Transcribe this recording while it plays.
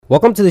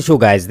Welcome to the show,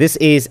 guys. This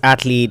is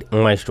Athlete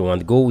Maestro,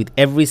 and the goal with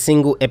every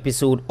single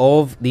episode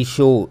of the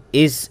show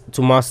is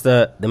to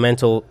master the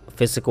mental,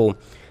 physical,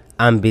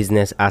 and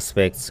business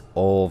aspects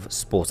of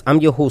sports.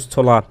 I'm your host,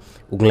 Tola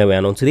Ugunlewe,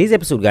 and on today's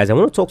episode, guys, I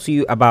want to talk to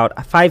you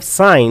about 5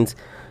 signs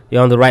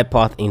you're on the right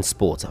path in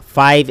sports.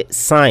 5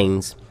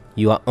 signs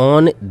you are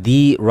on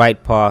the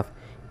right path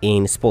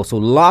in sports. So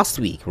last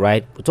week,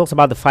 right, we talked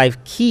about the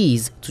 5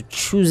 keys to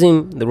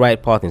choosing the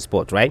right path in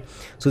sports, right?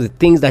 So the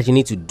things that you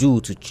need to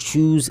do to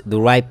choose the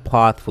right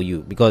path for you,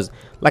 because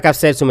like I've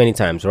said so many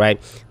times,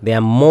 right, there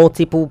are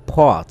multiple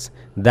paths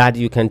that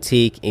you can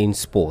take in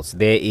sports.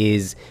 There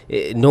is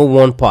no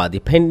one path,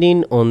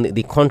 depending on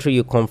the country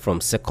you come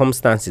from,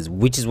 circumstances,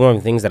 which is one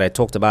of the things that I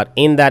talked about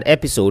in that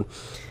episode.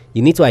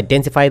 You need to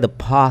identify the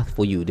path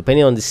for you,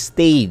 depending on the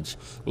stage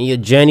in your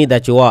journey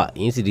that you are.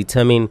 You need to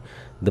determine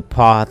the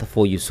path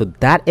for you. So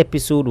that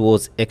episode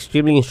was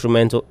extremely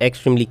instrumental,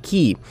 extremely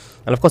key.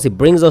 And of course, it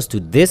brings us to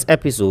this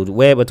episode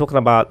where we're talking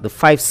about the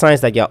 5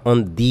 signs that you're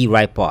on the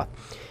right path.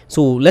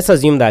 So let's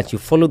assume that you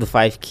follow the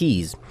 5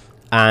 keys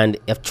and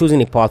have chosen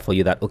a path for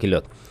you that, okay,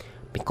 look,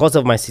 because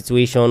of my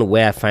situation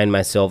where I find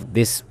myself,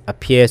 this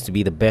appears to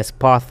be the best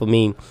path for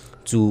me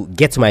to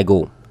get to my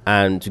goal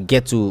and to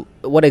get to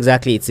what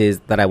exactly it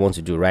is that I want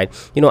to do, right?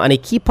 And a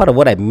key part of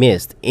what I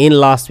missed in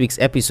last week's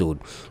episode,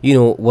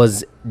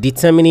 was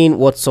determining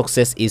what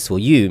success is for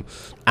you.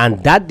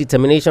 And that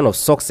determination of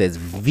success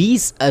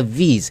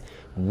vis-a-vis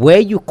where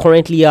you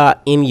currently are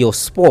in your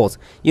sport,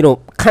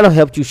 kind of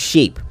helped you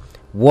shape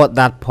what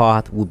that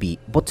path will be.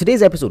 But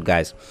today's episode,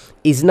 guys,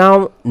 is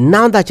now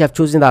that you have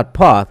chosen that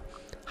path,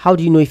 how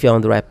do you know if you're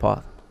on the right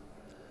path?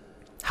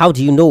 How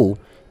do you know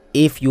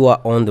if you are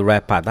on the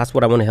right path? That's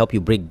what I want to help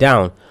you break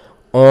down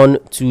on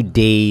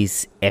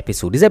today's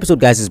episode. This episode,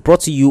 guys, is brought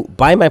to you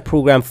by my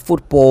program,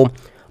 Football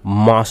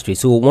Mastery.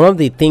 So one of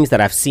the things that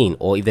I've seen,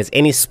 or if there's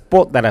any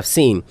sport that I've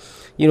seen,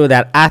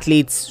 that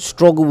athletes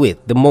struggle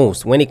with the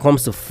most when it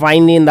comes to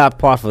finding that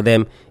path for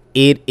them,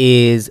 it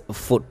is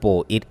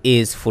football. It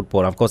is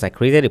football. Of course, I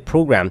created a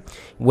program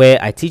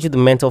where I teach you the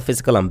mental,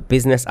 physical, and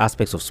business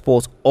aspects of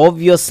sports,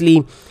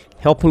 obviously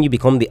helping you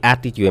become the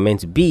athlete you are meant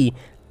to be,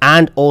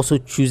 and also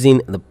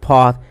choosing the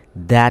path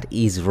that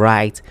is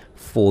right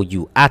for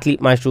you.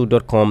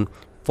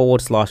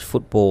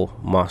 AthleteMaestro.com/football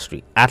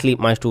mastery.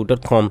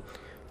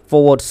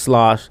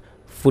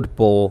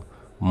 AthleteMaestro.com/football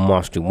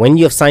mastery. When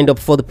you have signed up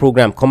for the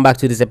program, come back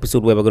to this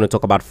episode where we're going to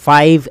talk about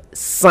 5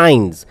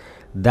 signs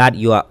that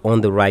you are on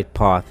the right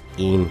path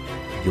in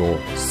your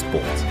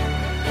sport.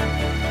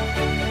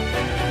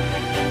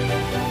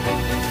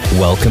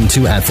 Welcome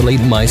to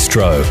Athlete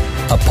Maestro,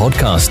 a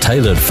podcast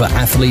tailored for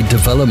athlete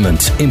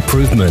development,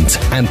 improvement,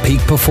 and peak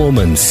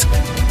performance.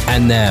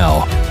 And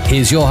now,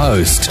 here's your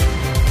host.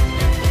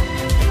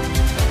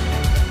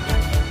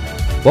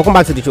 Welcome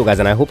back to the show, guys,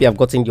 and I hope you have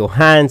gotten your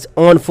hands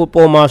on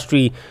Football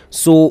Mastery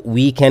so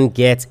we can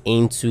get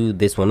into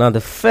this one. Now,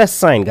 the first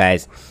sign,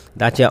 guys,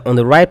 that you're on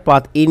the right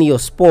path in your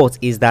sport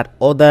is that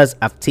others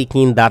have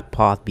taken that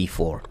path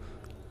before.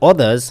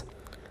 Others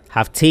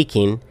have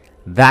taken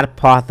that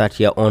path that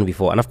you're on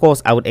before. And of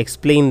course, I would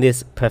explain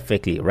this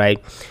perfectly,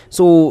 right?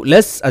 So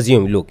let's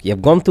assume, look, you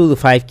have gone through the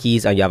 5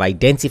 keys and you have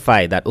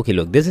identified that, okay,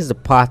 look, this is the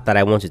path that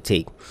I want to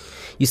take.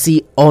 You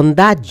see, on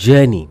that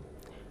journey,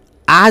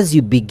 as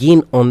you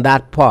begin on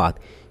that path,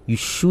 you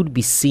should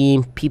be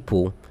seeing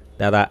people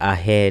that are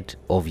ahead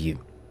of you.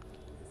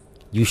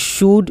 You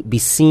should be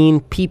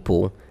seeing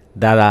people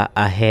that are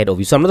ahead of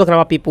you. So I'm not talking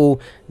about people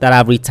that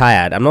have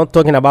retired. I'm not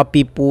talking about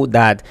people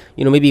that,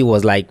 maybe it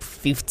was like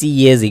 50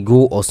 years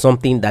ago or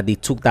something that they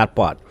took that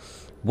part.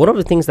 One of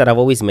the things that I've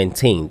always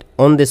maintained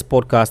on this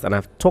podcast, and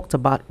I've talked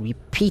about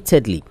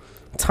repeatedly,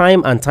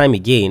 time and time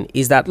again,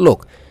 is that,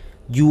 look,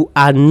 you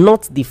are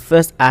not the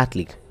first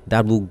athlete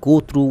that will go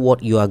through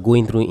what you are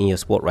going through in your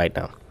sport right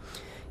now.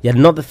 You're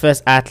not the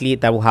first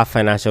athlete that will have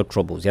financial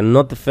troubles. You're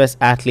not the first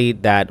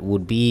athlete that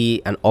would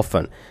be an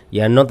orphan.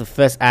 You're not the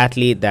first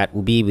athlete that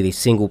will be with a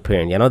single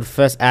parent. You're not the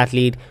first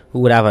athlete who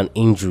would have an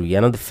injury.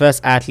 You're not the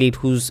first athlete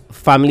whose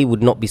family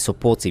would not be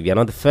supportive. You're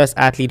not the first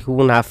athlete who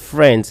wouldn't have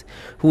friends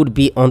who would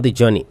be on the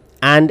journey.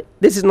 And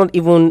this is not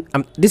even,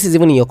 this is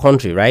even in your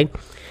country, right?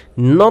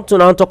 Not to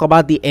now talk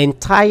about the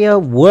entire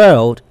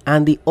world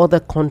and the other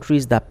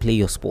countries that play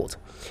your sport.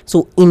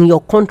 So in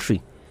your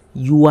country,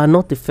 you are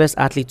not the first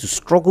athlete to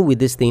struggle with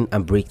this thing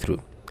and break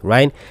through,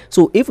 right?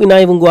 So if we now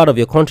even go out of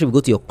your country, we go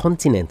to your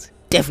continent,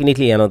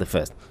 definitely you're not the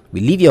first. We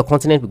leave your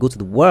continent, we go to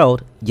the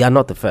world, you're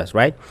not the first,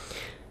 right?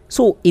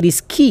 So it is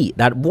key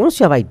that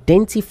once you have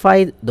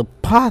identified the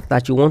path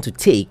that you want to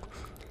take,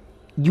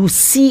 you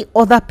see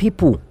other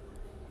people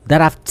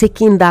that have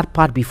taken that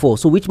path before.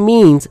 So which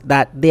means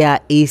that they are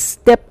a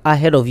step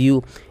ahead of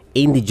you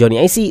in the journey.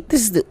 I see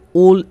this is the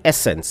whole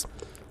essence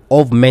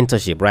of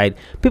mentorship, right?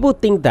 People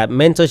think that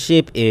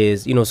mentorship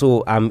is,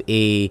 so I'm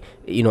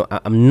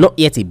not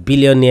yet a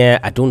billionaire.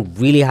 I don't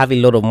really have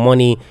a lot of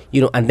money,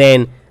 and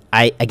then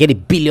I get a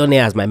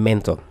billionaire as my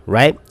mentor,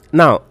 right?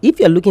 Now, if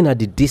you're looking at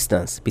the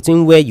distance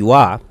between where you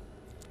are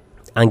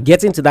and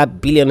getting to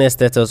that billionaire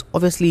status,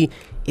 obviously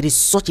it is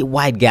such a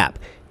wide gap.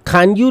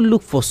 can you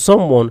look for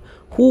someone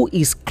who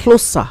is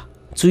closer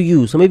to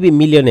you? So maybe a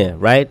millionaire,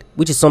 right?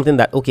 Which is something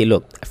that, okay,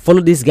 look, I follow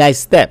this guy's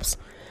steps,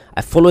 I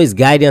follow his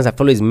guidance, I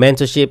follow his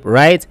mentorship,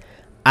 right?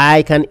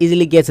 I can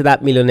easily get to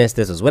that millionaire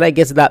status. When I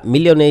get to that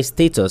millionaire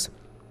status,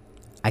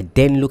 I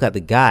then look at the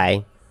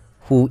guy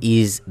who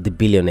is the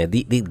billionaire.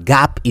 The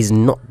gap is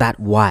not that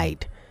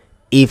wide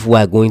if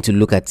we're going to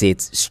look at it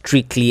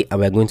strictly and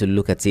we're going to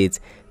look at it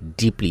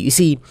deeply. You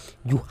see,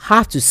 you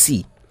have to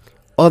see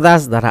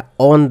others that are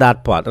on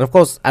that path. And of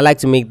course, I like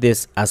to make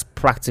this as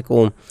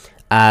practical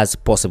as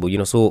possible.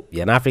 So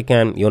you're an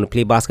African, you want to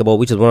play basketball,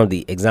 which is one of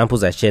the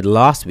examples I shared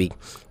last week,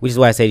 which is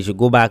why I said you should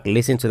go back,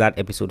 listen to that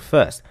episode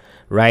first,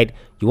 right?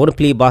 You want to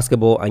play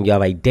basketball and you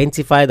have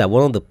identified that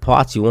one of the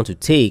paths you want to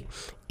take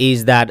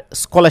is that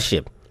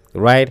scholarship,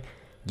 right?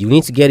 You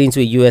need to get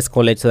into a US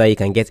college so that you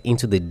can get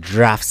into the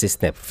draft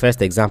system.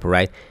 First example,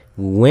 right?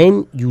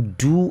 When you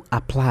do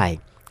apply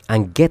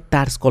and get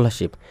that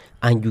scholarship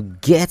and you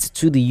get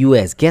to the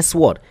US, guess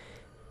what?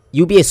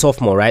 You'll be a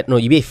sophomore, right? No,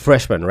 you'll be a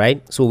freshman,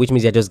 right? So which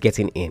means you're just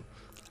getting in.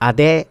 Are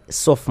there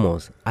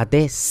sophomores? Are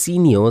there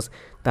seniors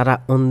that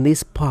are on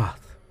this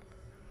path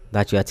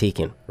that you are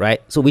taking, right?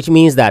 So which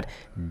means that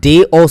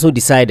they also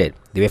decided,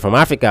 they were from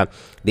Africa,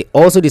 they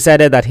also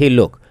decided that, hey,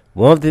 look,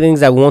 one of the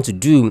things that we want to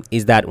do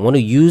is that we want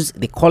to use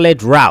the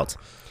college route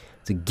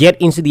to get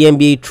into the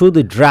NBA through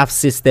the draft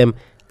system.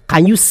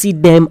 Can you see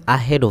them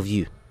ahead of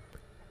you?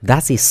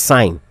 That's a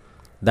sign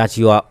that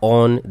you are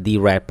on the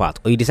right path.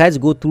 Or you decide to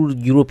go through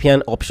the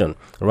European option,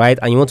 right?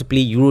 And you want to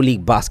play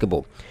EuroLeague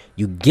basketball.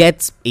 You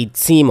get a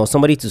team or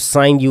somebody to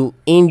sign you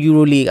in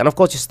EuroLeague. And of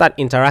course, you start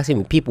interacting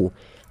with people.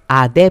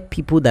 Are there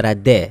people that are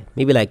there,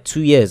 maybe like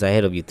 2 years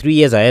ahead of you, 3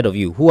 years ahead of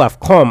you, who have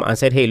come and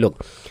said, hey,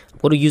 look, I'm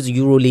going to use the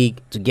EuroLeague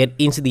to get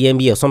into the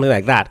NBA or something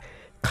like that?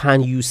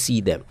 Can you see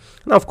them?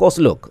 Now, of course,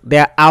 look,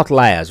 there are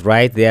outliers,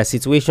 right? There are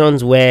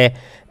situations where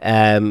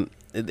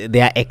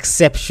there are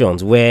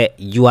exceptions where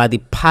you are the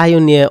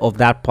pioneer of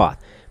that path.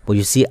 But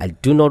you see, I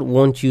do not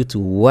want you to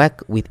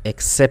work with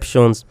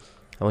exceptions.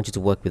 I want you to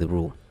work with the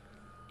rule.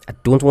 I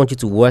don't want you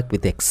to work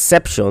with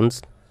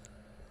exceptions.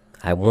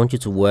 I want you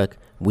to work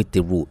with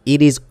the rule.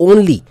 It is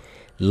only,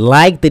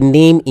 like the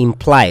name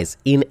implies,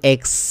 in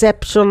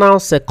exceptional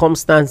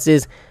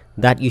circumstances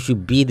that you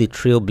should be the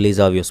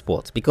trailblazer of your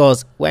sport,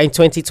 because we're in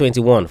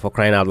 2021, for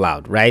crying out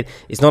loud, right?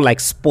 It's not like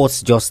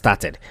sports just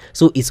started.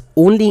 So it's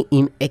only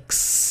in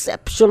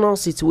exceptional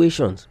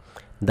situations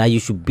that you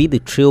should be the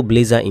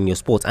trailblazer in your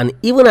sport. And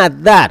even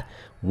at that,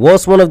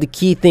 what's one of the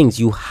key things?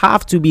 You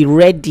have to be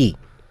ready.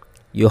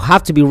 You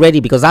have to be ready,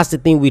 because that's the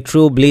thing with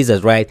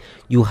trailblazers, right?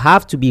 You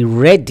have to be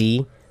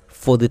ready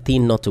for the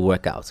thing not to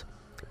work out,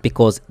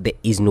 because there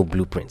is no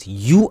blueprint.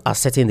 You are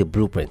setting the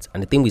blueprint.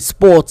 And the thing with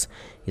sports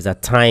is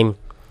that time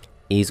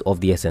is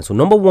of the essence. So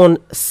number one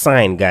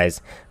sign,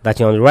 guys, that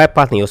you're on the right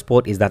path in your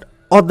sport is that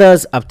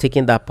others have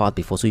taken that path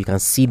before, so you can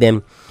see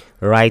them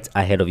right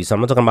ahead of you. So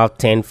I'm not talking about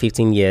 10,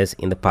 15 years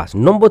in the past.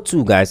 Number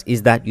two, guys,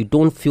 is that you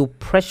don't feel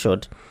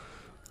pressured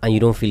and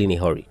you don't feel in a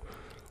hurry.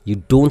 You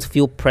don't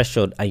feel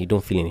pressured and you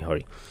don't feel in a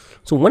hurry.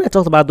 So when I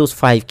talked about those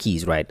 5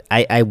 keys, right,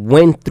 I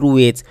went through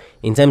it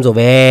in terms of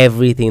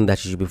everything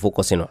that you should be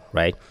focusing on,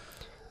 right?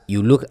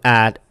 You look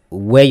at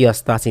where you're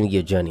starting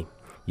your journey.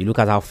 You look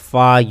at how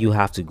far you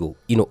have to go,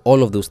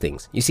 all of those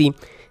things. You see,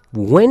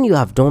 when you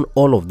have done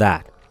all of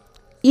that,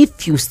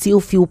 if you still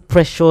feel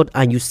pressured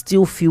and you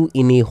still feel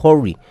in a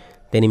hurry,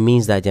 then it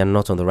means that you're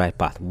not on the right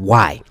path.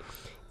 Why?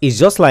 It's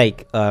just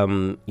like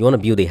you want to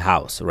build a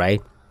house,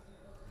 right?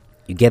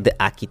 You get the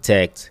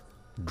architect,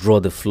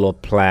 draw the floor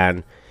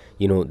plan.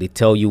 They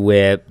tell you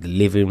where the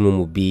living room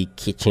will be,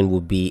 kitchen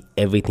will be,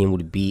 everything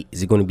would be.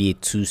 Is it going to be a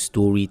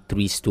 2-story,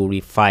 3-story,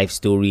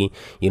 5-story?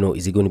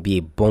 Is it going to be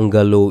a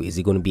bungalow? Is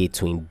it going to be a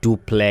twin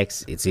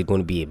duplex? Is it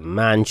going to be a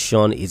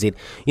mansion? Is it,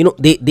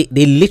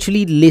 they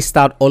literally list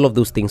out all of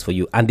those things for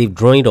you, and they've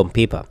drawn it on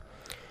paper.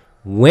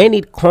 When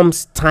it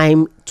comes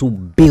time to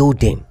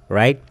building,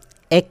 right?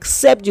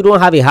 Except you don't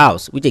have a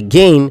house, which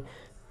again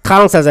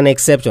counts as an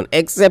exception.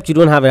 Except you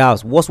don't have a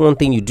house. What's one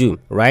thing you do,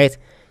 right?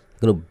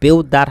 You're going to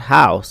build that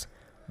house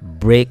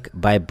brick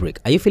by brick.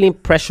 Are you feeling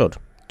pressured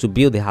to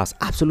build the house?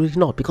 Absolutely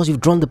not, because you've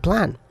drawn the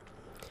plan.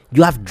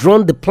 You have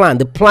drawn the plan.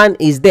 The plan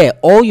is there.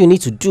 All you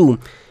need to do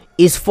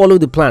is follow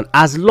the plan.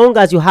 As long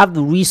as you have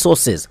the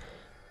resources,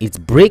 it's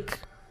brick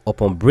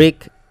upon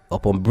brick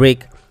upon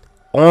brick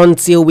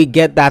until we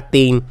get that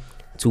thing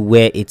to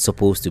where it's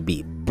supposed to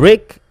be.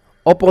 Brick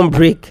upon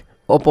brick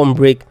upon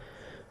brick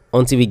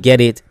until we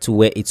get it to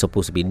where it's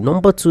supposed to be.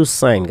 Number 2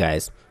 sign,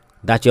 guys,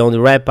 that you're on the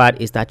right path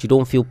is that you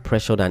don't feel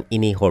pressured and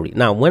in a hurry.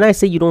 Now, when I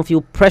say you don't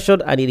feel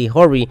pressured and in a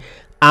hurry,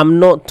 I'm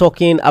not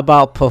talking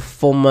about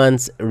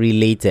performance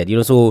related.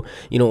 So,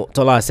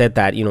 Tola said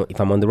that, if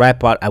I'm on the right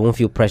path, I won't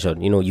feel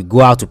pressured. You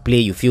go out to play,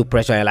 you feel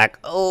pressure. You're like,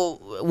 oh,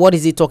 what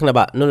is he talking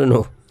about?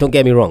 No. Don't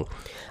get me wrong.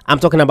 I'm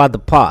talking about the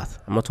path.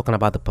 I'm not talking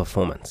about the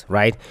performance,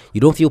 right?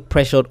 You don't feel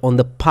pressured on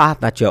the path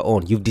that you're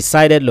on. You've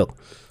decided, look,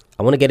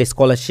 I want to get a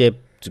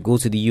scholarship to go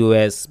to the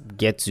US,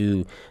 get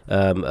to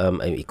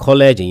a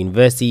college, a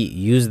university,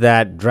 use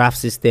that draft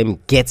system,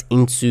 get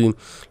into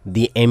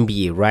the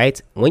NBA,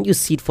 right? When you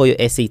sit for your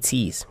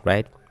SATs,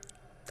 right?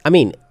 I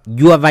mean,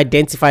 you have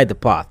identified the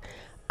path.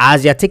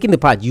 As you're taking the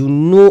path, you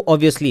know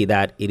obviously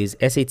that it is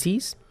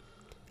SATs.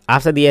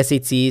 After the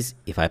SATs,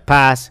 if I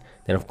pass,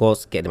 then of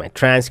course get my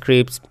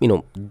transcripts,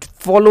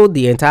 follow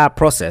the entire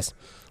process.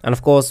 And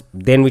of course,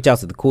 then reach out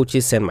to the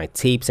coaches, send my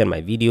tapes, send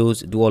my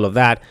videos, do all of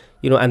that,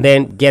 and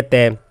then get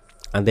there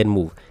and then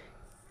move.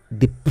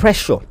 The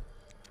pressure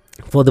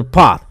for the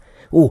path.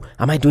 Oh,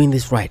 am I doing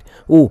this right?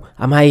 Oh,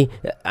 am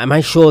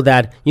I sure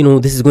that,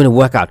 this is going to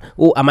work out?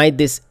 Oh, am I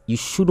this? You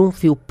shouldn't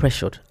feel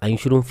pressured and you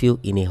shouldn't feel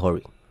in a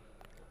hurry.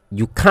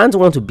 You can't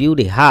want to build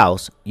a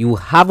house. You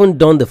haven't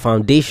done the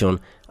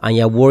foundation and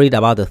you're worried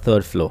about the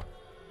third floor.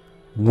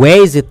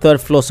 Where is the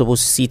third floor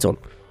supposed to sit on?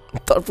 The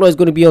third floor is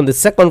going to be on the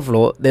second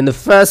floor, then the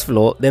first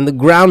floor, then the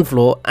ground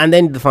floor, and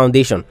then the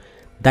foundation.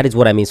 That is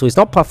what I mean. So it's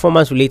not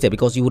performance related,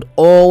 because you would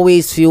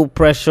always feel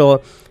pressure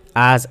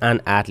as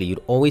an athlete.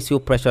 You'd always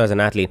feel pressure as an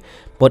athlete,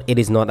 but it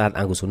is not that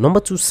angle. So number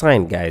 2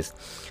 sign, guys,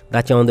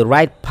 that you're on the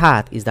right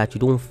path is that you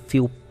don't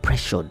feel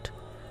pressured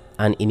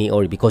and in a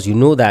hurry, because you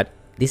know that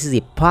this is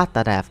a path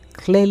that I have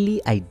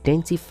clearly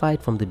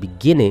identified from the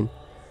beginning.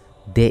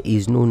 There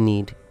is no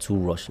need to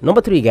rush.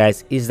 Number 3,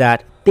 guys, is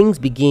that things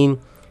begin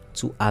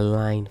to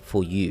align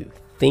for you.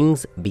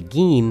 Things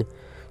begin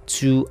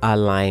to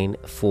align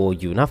for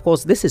you. Now, of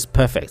course, this is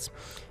perfect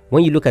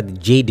when you look at the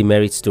Jay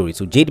DeMerit story.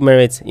 So Jay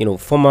DeMerit,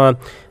 former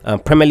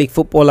Premier League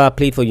footballer,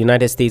 played for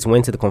United States,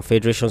 went to the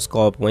Confederations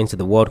Cup, went to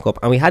the World Cup,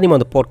 and we had him on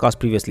the podcast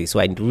previously. So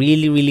I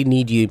really, really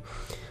need you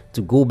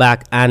to go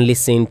back and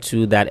listen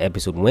to that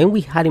episode. When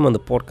we had him on the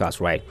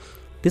podcast, right,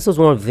 this was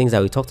one of the things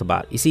that we talked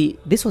about. You see,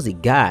 this was a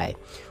guy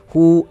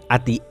who,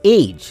 at the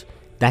age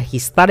that he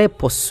started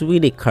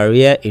pursuing a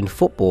career in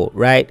football,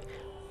 right,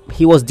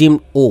 he was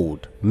deemed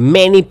old.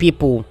 Many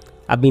people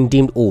have been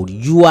deemed old.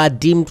 You are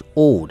deemed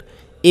old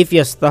if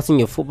you're starting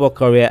your football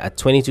career at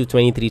 22,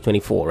 23,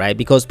 24, right?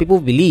 Because people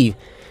believe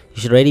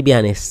you should already be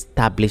an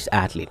established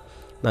athlete.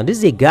 Now, this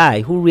is a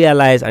guy who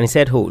realized, and he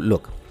said, oh,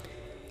 look,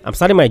 I'm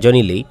starting my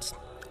journey late.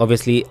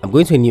 Obviously, I'm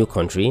going to a new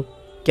country.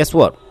 Guess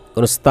what? I'm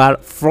going to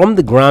start from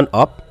the ground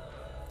up.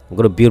 I'm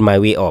going to build my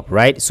way up,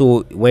 right?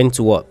 So went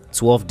to what?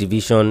 12th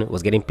division,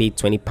 was getting paid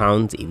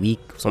 £20 a week,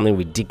 something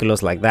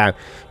ridiculous like that.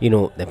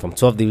 Then from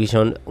 12th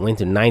division, went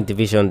to 9th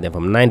division, then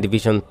from 9th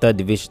division, 3rd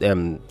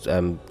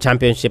division,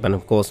 championship, and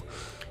of course,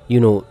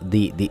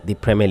 the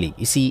Premier League.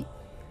 You see,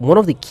 one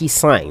of the key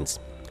signs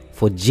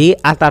for Jay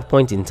at that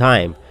point in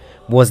time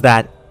was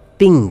that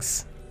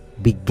things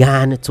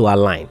began to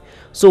align.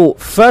 So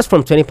first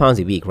from £20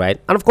 a week, right?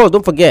 And of course,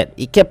 don't forget,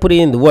 he kept putting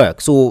in the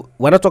work. So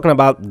we're not talking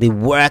about the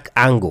work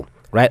angle,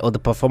 right, or the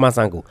performance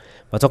angle.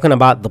 We're talking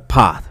about the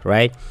path,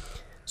 right?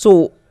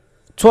 So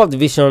 12th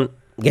division,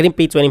 getting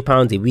paid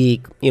 £20 a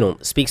week,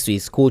 speaks to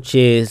his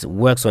coaches,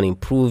 works on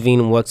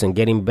improving, works on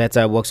getting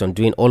better, works on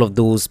doing all of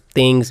those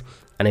things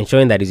and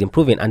ensuring that he's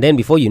improving. And then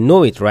before you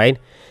know it, right,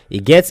 he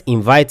gets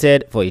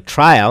invited for a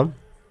trial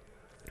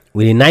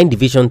with a 9th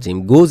division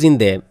team, goes in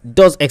there,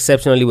 does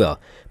exceptionally well,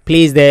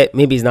 plays there,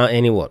 maybe it's now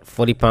earning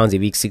 £40 a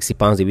week,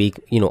 £60 a week,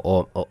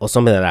 or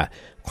something like that.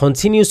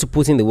 Continues to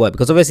put in the work,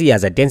 because obviously he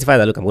has identified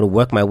that, look, I'm going to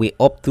work my way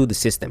up through the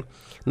system.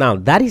 Now,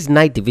 that is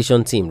 9th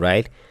division team,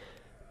 right?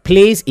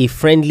 Plays a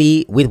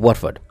friendly with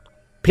Watford.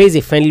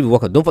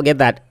 Don't forget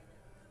that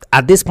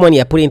at this point,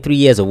 you're putting 3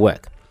 years of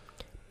work.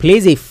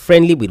 Plays a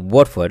friendly with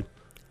Watford.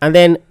 And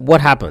then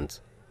what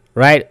happens,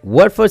 right?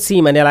 Watford see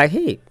him and they're like,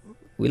 hey,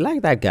 we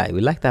like that guy.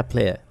 We like that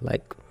player.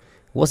 Like,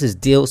 what's his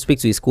deal? Speak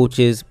to his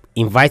coaches,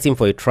 invite him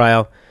for a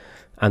trial.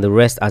 And the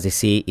rest, as they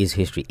say, is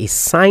history. A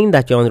sign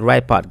that you're on the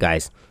right path,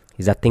 guys,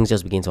 is that things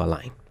just begin to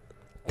align.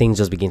 I'm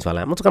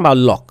not talking about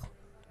luck,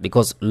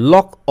 because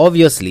luck,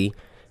 obviously,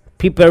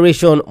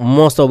 preparation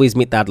must always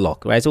meet that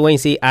luck, right? So when you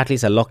say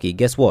athletes are lucky,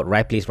 guess what?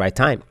 Right place, right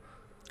time,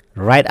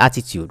 right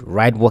attitude,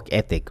 right work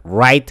ethic,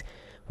 right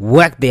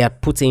work they are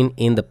putting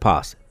in the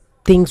past.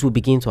 Things will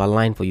begin to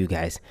align for you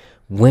guys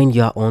when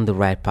you are on the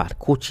right path.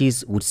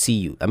 Coaches would see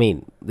you. I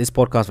mean, this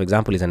podcast, for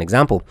example, is an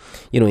example,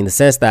 in the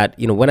sense that,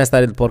 when I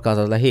started the podcast,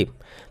 I was like, hey,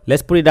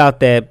 let's put it out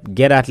there,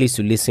 get athletes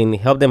to listen,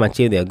 help them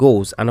achieve their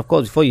goals. And of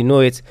course, before you know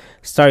it,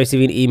 start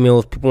receiving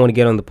emails. People want to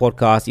get on the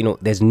podcast.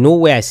 There's no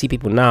way I see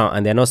people now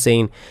and they're not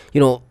saying,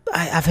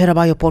 I've heard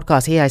about your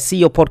podcast. Hey, I see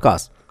your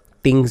podcast.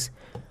 Things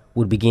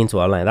would begin to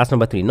align. That's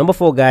number 3. Number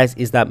 4, guys,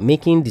 is that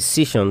making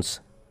decisions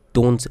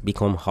don't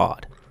become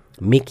hard.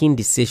 Making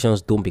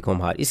decisions don't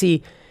become hard. You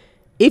see,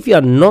 if you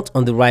are not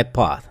on the right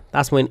path,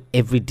 that's when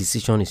every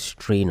decision is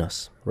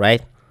strenuous,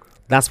 right?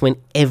 That's when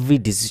every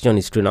decision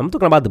is strenuous. I'm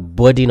talking about the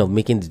burden of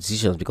making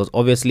decisions, because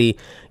obviously,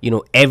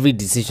 every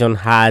decision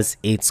has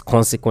its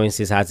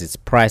consequences, has its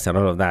price and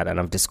all of that. And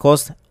I've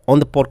discussed on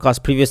the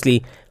podcast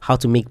previously how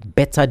to make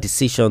better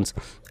decisions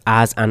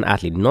as an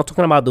athlete. Not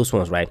talking about those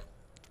ones, right?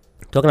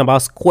 Talking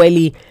about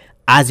squarely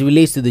as it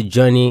relates to the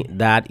journey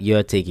that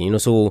you're taking.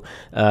 So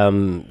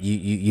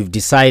you've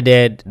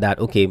decided that,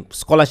 okay,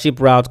 scholarship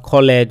route,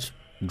 college,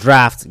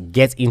 draft,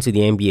 get into the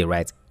NBA,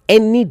 right?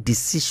 Any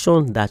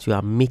decision that you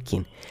are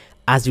making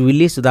as it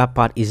relates to that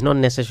part is not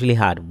necessarily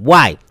hard.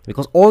 Why?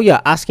 Because all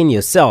you're asking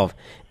yourself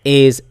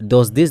is,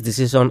 does this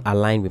decision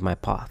align with my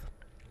path?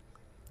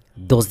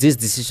 Does this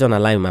decision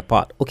align with my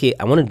path? Okay,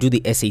 I want to do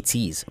the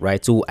SATs,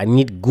 right? So I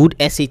need good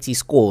SAT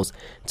scores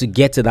to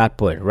get to that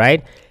point,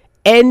 right?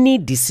 Any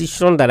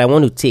decision that I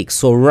want to take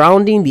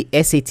surrounding the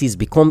SATs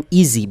become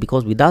easy,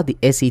 because without the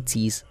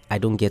SATs, I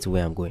don't get to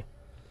where I'm going.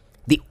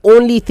 The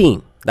only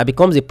thing that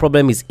becomes a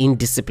problem is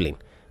indiscipline,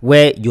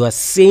 where you are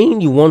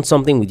saying you want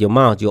something with your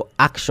mouth, your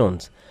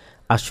actions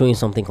are showing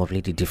something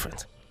completely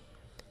different.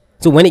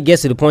 So when it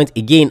gets to the point,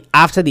 again,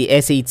 after the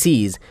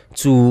SATs,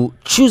 to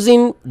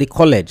choosing the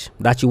college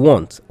that you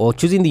want or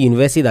choosing the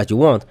university that you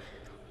want,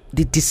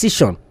 the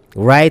decision,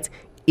 right,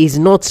 is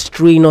not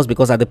strenuous,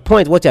 because at the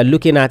point, what you're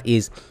looking at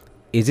is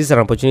this an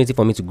opportunity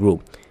for me to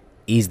grow?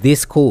 Is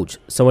this coach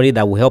somebody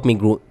that will help me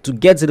grow to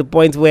get to the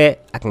point where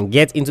I can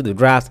get into the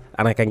draft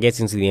and I can get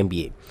into the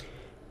NBA?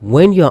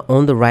 When you're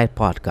on the right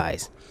path,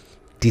 guys,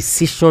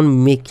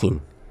 decision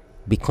making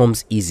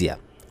becomes easier.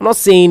 I'm not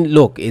saying,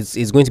 look,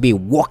 it's going to be a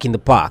walk in the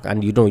park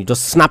and you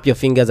just snap your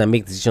fingers and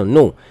make decision.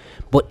 No,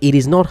 but it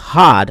is not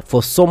hard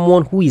for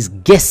someone who is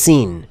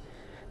guessing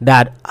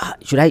that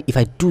if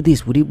I do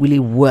this, would it really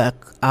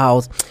work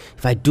out?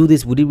 If I do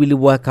this, would it really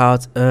work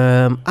out?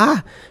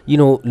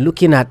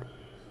 Looking at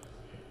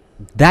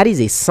that is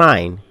a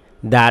sign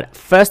that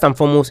first and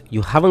foremost,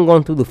 you haven't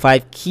gone through the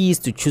 5 keys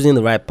to choosing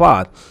the right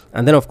path.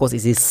 And then, of course,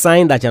 it's a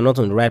sign that you're not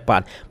on the right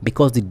path,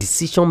 because the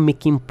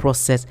decision-making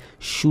process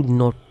should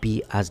not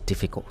be as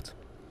difficult.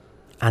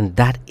 And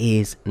that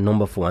is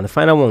number 4. And the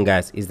final one,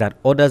 guys, is that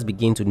others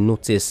begin to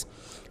notice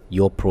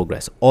your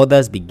progress.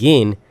 Others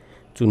begin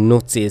to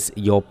notice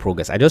your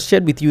progress. I just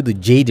shared with you the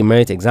J.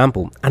 Demerit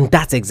example, and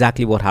that's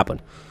exactly what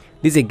happened.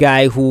 This is a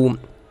guy who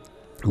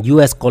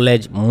US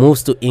college,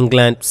 moves to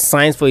England,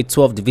 signs for a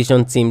 12th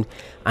division team,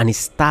 and he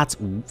starts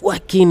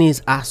working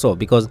his ass off,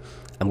 because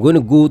I'm going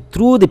to go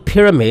through the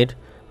pyramid,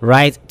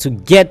 right, to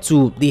get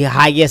to the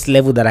highest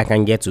level that I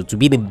can get to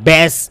be the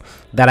best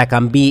that I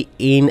can be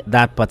in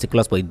that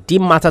particular sport. It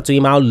didn't matter to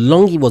him how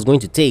long he was going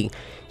to take.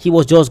 He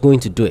was just going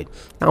to do it.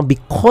 Now,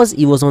 because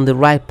he was on the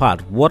right path,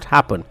 what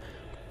happened?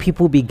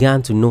 People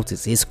began to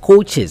notice. His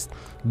coaches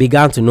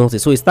began to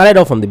notice. So he started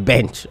off on the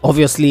bench,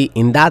 obviously,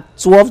 in that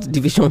 12th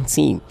division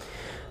team.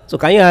 So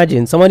can you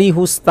imagine somebody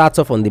who starts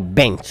off on the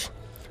bench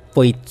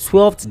for a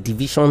 12th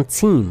division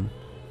team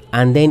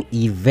and then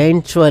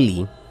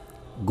eventually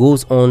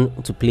goes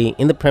on to play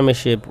in the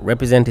Premiership,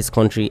 represent his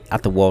country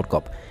at the World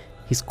Cup?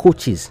 His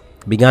coaches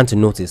began to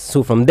notice.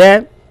 So from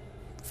there,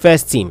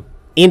 first team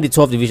in the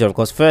 12th division, of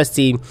course, first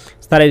team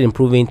started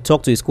improving,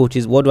 talked to his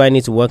coaches. What do I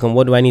need to work on?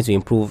 What do I need to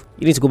improve?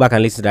 You need to go back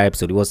and listen to that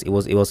episode. It was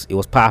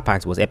power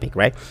packed. It was epic,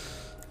 right?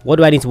 What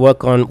do I need to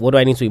work on? What do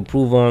I need to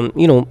improve on?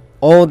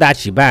 All that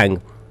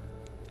shebang.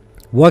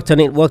 Worked on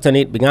it,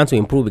 began to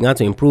improve,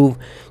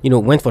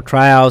 went for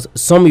trials.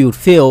 Some you would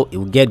fail, you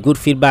would get good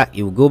feedback,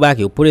 you would go back,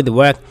 you would put in the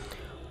work,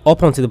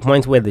 up until the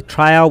point where the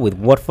trial with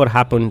Watford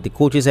happened. The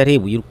coaches said, hey,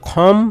 will you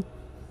come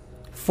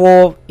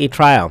for a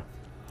trial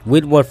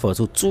with Watford?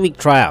 So 2-week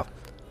trial.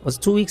 Was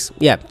it 2 weeks?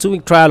 Yeah,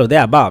 2-week trial or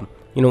thereabout.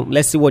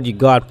 Let's see what you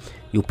got.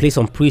 You play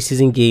some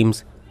preseason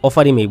games,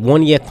 offered him a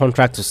 1-year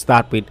contract to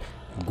start with,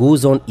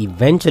 goes on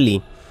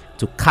eventually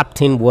to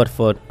captain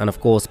Watford and, of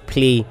course,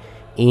 play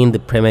in the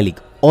Premier League.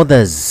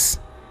 Others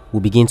will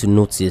begin to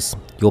notice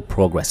your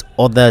progress.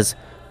 Others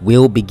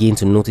will begin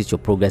to notice your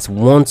progress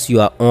once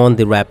you are on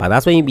the right path.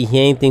 That's when you'll be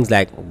hearing things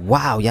like,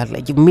 wow,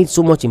 you've made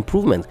so much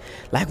improvement.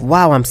 Like,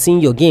 wow, I'm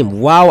seeing your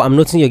game. Wow, I'm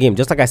noticing your game.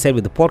 Just like I said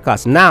with the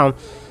podcast. Now,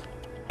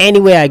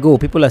 anywhere I go,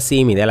 people are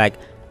seeing me. They're like,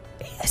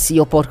 hey, I see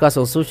your podcast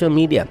on social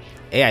media.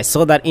 Hey, I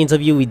saw that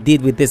interview we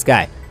did with this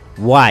guy.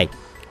 Why?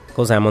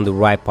 Because I'm on the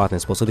right path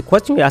in sports. So the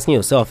question you're asking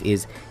yourself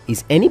is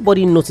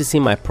anybody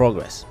noticing my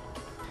progress?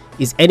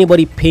 Is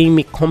anybody paying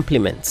me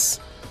compliments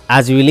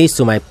as it relates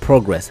to my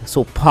progress?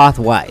 So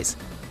path-wise,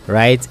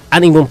 right?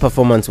 And even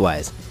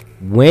performance-wise.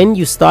 When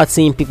you start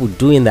seeing people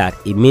doing that,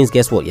 it means,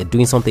 guess what? You're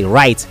doing something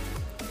right.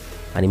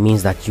 And it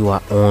means that you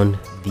are on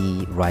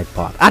the right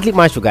path. Athlete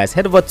Maestro, guys,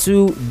 head over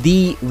to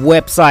the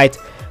website.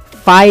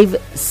 5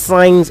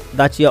 signs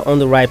that you're on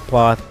the right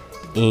path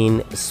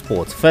in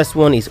sports. First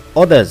one is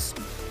others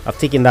have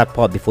taken that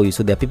path before you.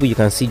 So there are people you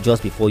can see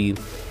just before you.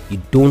 You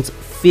don't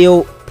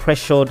feel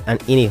pressured and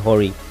in a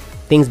hurry.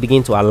 Things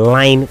begin to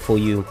align for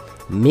you.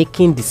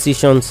 Making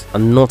decisions are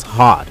not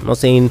hard. I'm not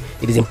saying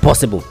it is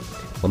impossible,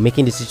 but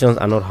making decisions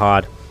are not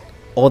hard.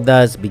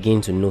 Others begin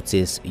to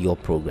notice your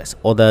progress.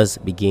 Others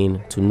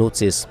begin to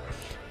notice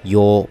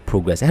your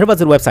progress. Head over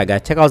to the website,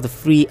 guys. Check out the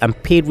free and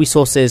paid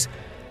resources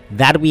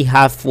that we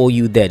have for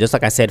you there. Just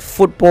like I said,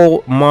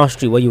 Football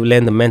Mastery, where you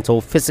learn the mental,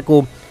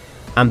 physical,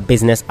 and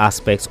business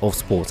aspects of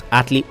sports.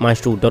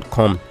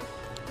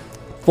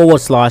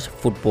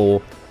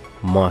 AthleteMaestro.com/football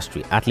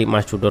mastery.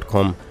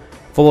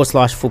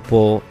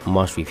 AthleteMaestro.com/football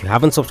mastery. If you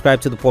haven't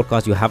subscribed to the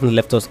podcast, you haven't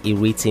left us a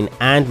rating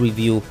and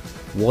review,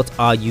 what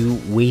are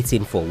you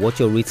waiting for? What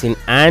your rating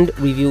and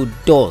review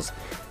does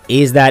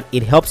is that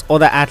it helps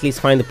other athletes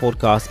find the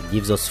podcast. It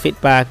gives us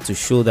feedback to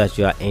show that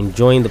you are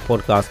enjoying the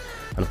podcast,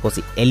 and of course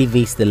it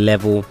elevates the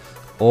level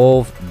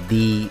of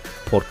the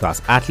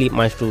podcast.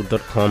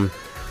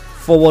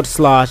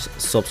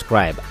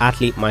 athletemaestro.com/subscribe.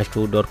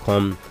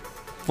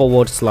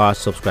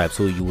 athletemaestro.com/subscribe.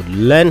 So you would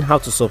learn how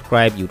to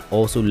subscribe. You'd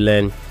also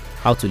learn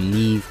how to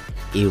leave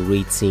a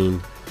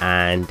rating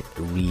and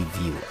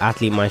review.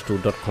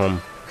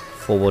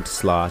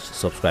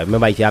 athletemaestro.com/subscribe.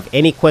 Remember, if you have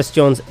any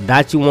questions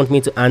that you want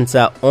me to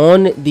answer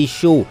on the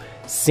show,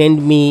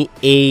 send me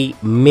a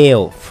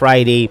mail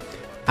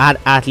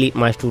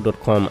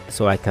Friday@athletemaestro.com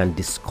so I can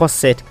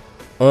discuss it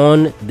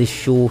on the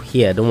show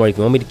here. Don't worry, if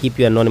you want me to keep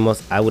you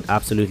anonymous, I would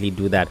absolutely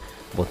do that,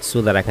 but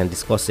so that I can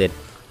discuss it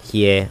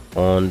here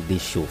on the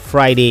show.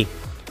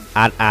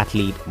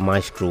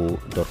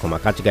 Friday@athletemaestro.com. I'll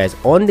catch you guys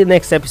on the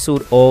next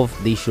episode of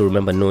the show.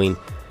 Remember, knowing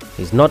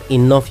is not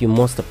enough, you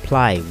must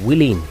apply.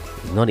 Willing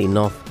is not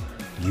enough,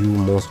 you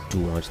must do.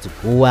 I want you to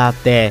go out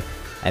there.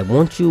 I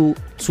want you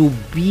to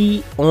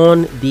be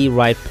on the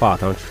right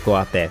path. I want you to go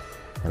out there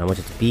and I want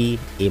you to be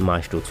a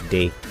maestro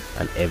today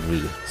and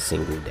every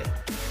single day.